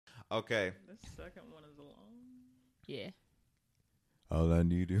Okay. The second one is long. Yeah. All I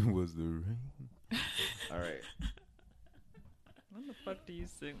needed was the rain. All right. When the fuck do you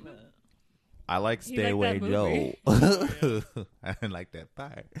sing that? I like You Stay like Away that Joe. movie? I didn't like that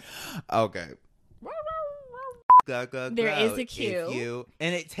part. Okay. There is a cue.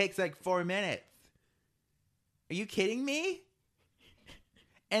 And it takes like 4 minutes. Are you kidding me?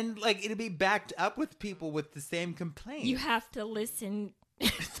 And like it'll be backed up with people with the same complaint. You have to listen.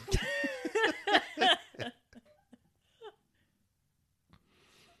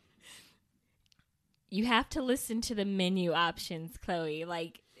 You have to listen to the menu options, Chloe.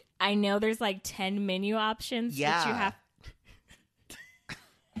 Like, I know there's like 10 menu options, but you have.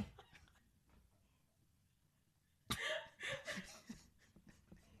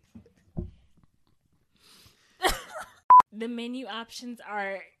 The menu options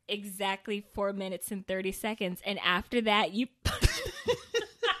are exactly 4 minutes and 30 seconds. And after that, you.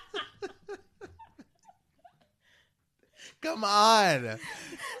 Come on.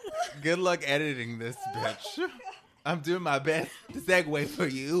 Good luck editing this, bitch. I'm doing my best to segue for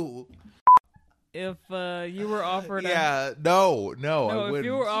you. If you were offered No, if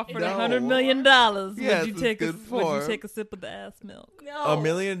you were offered No. $100 million, Yes, would you take it's good a sip of the ass milk? No. $1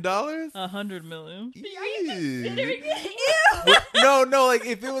 million? $100 million. No, like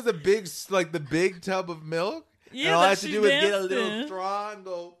if it was a big, like the big tub of milk, and all I have to do is get a little straw and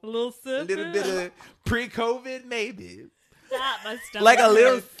go a little sip, a little bit of pre-COVID, maybe. Stop my stomach. Like a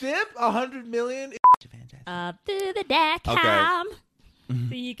little sip, $100 million. Up to the deck, Okay. come.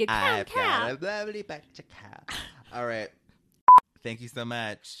 So you could I've got count. a lovely batch of cow. All right. Thank you so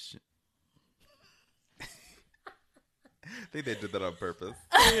much. I think they did that on purpose.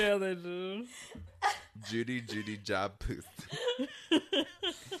 Yeah, they do. Judy job poos.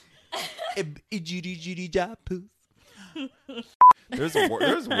 Judy job poos. There's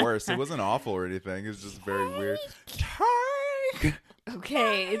worse. It wasn't awful or anything. It was just very weird.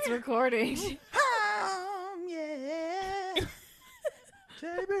 Okay, it's recording. Yeah.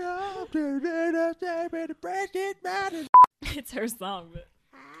 It's her song, but.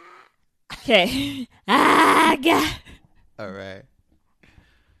 Okay. Ah, God. All right.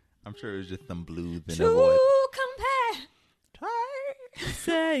 I'm sure it was just some blues in To her voice. compare.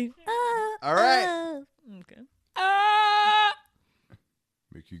 Say. All right. Okay.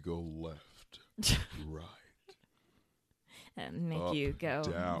 Make you go left, right. Make Up, you go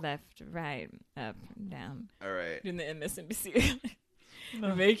down. left, right, up, down. All right. Doing the MSNBC.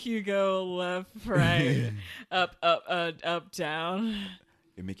 Make you go left, right, up, down.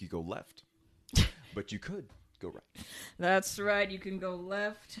 It make you go left, but you could go right. That's right. You can go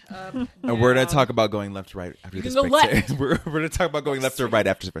left, up, down. And we're gonna talk about going left, or right after You this can go break. left. We're gonna talk about going left or right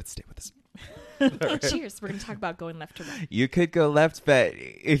after this break. Stay with us. Cheers. We're going to talk about going left to right. You could go left, but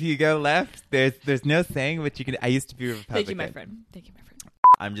if you go left, there's no saying what you can. I used to be a Republican. Thank you, my friend.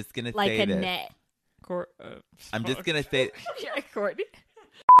 I'm just gonna Like say a this. net. I'm just gonna say, Yeah, Courtney.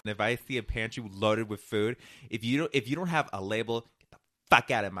 if I see a pantry loaded with food, if you don't have a label, get the fuck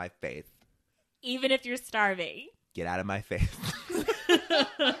out of my face. Even if you're starving. Get out of my face.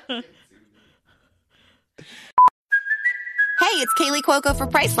 Hey, it's Kaylee Cuoco for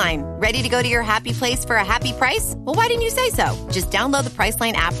Priceline. Ready to go to your happy place for a happy price? Well, why didn't you say so? Just download the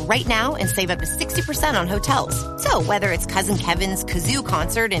Priceline app right now and save up to 60% on hotels. So whether it's Cousin Kevin's Kazoo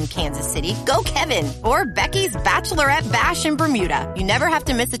Concert in Kansas City, go Kevin, or Becky's Bachelorette Bash in Bermuda, you never have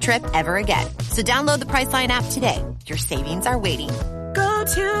to miss a trip ever again. So download the Priceline app today. Your savings are waiting. Go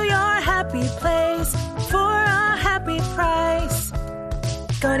to your happy place for a happy price.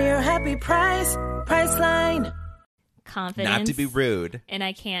 Go to your happy price, Priceline. Confidence. Not to be rude. And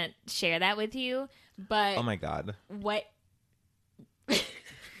I can't share that with you, but Oh my god. what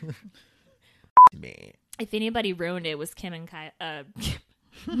Me. if anybody ruined it was Kim and Kyle.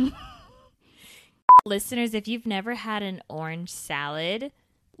 Listeners, if you've never had an orange salad,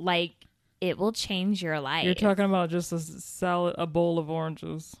 like, it will change your life. You're talking about just a salad, a bowl of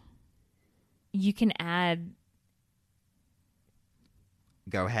oranges. You can add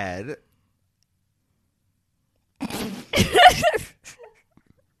Go ahead.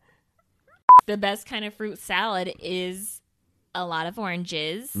 the best kind of fruit salad is a lot of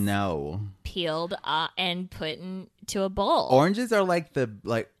oranges No. peeled and put into a bowl. Oranges are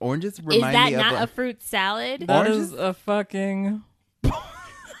oranges Is remind that me not of a fruit salad? That Oranges? is a fucking...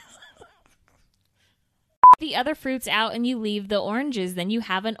 The other fruits out and you leave the oranges, then you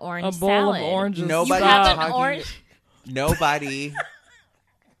have an orange A bowl salad. of oranges. Nobody You have an talking- orange.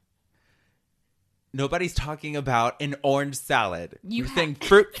 Nobody's talking about an orange salad. You You're saying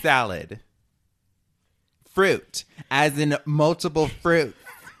fruit salad. Fruit, as in multiple fruits.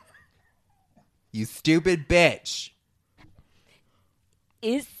 You stupid bitch.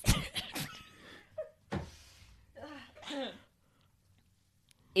 Is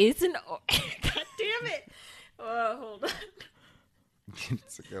an God damn it. Oh, hold on. Get it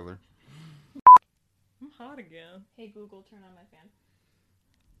together. I'm hot again. Hey Google, turn on my fan.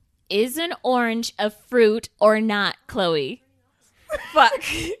 Is an orange a fruit or not, Chloe? Fuck.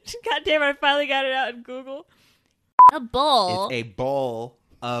 God damn it, I finally got it out in Google. A bowl. It's a bowl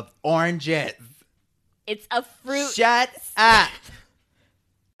of oranges. It's a fruit. Shut up.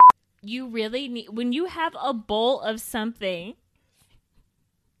 You really need, when you have a bowl of something,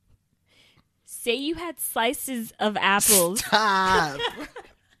 say you had slices of apples. Stop.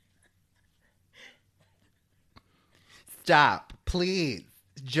 Stop, please.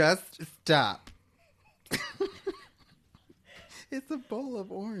 Just stop. It's a bowl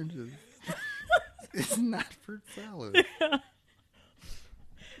of oranges. It's not fruit salad.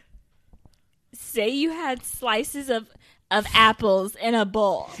 Say you had slices of apples in a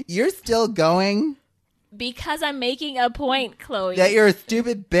bowl. You're still going? Because I'm making a point, Chloe. That you're a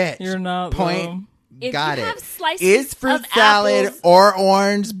stupid bitch. You're not, Point. If Got you it. have slices Is fruit of salad apples- or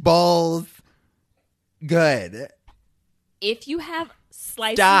orange bowls good? If you have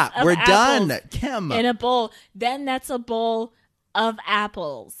slices Stop. of We're apples done. Kim. in a bowl, then that's a bowl of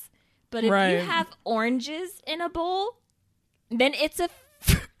apples. But if Right. you have oranges in a bowl, then it's a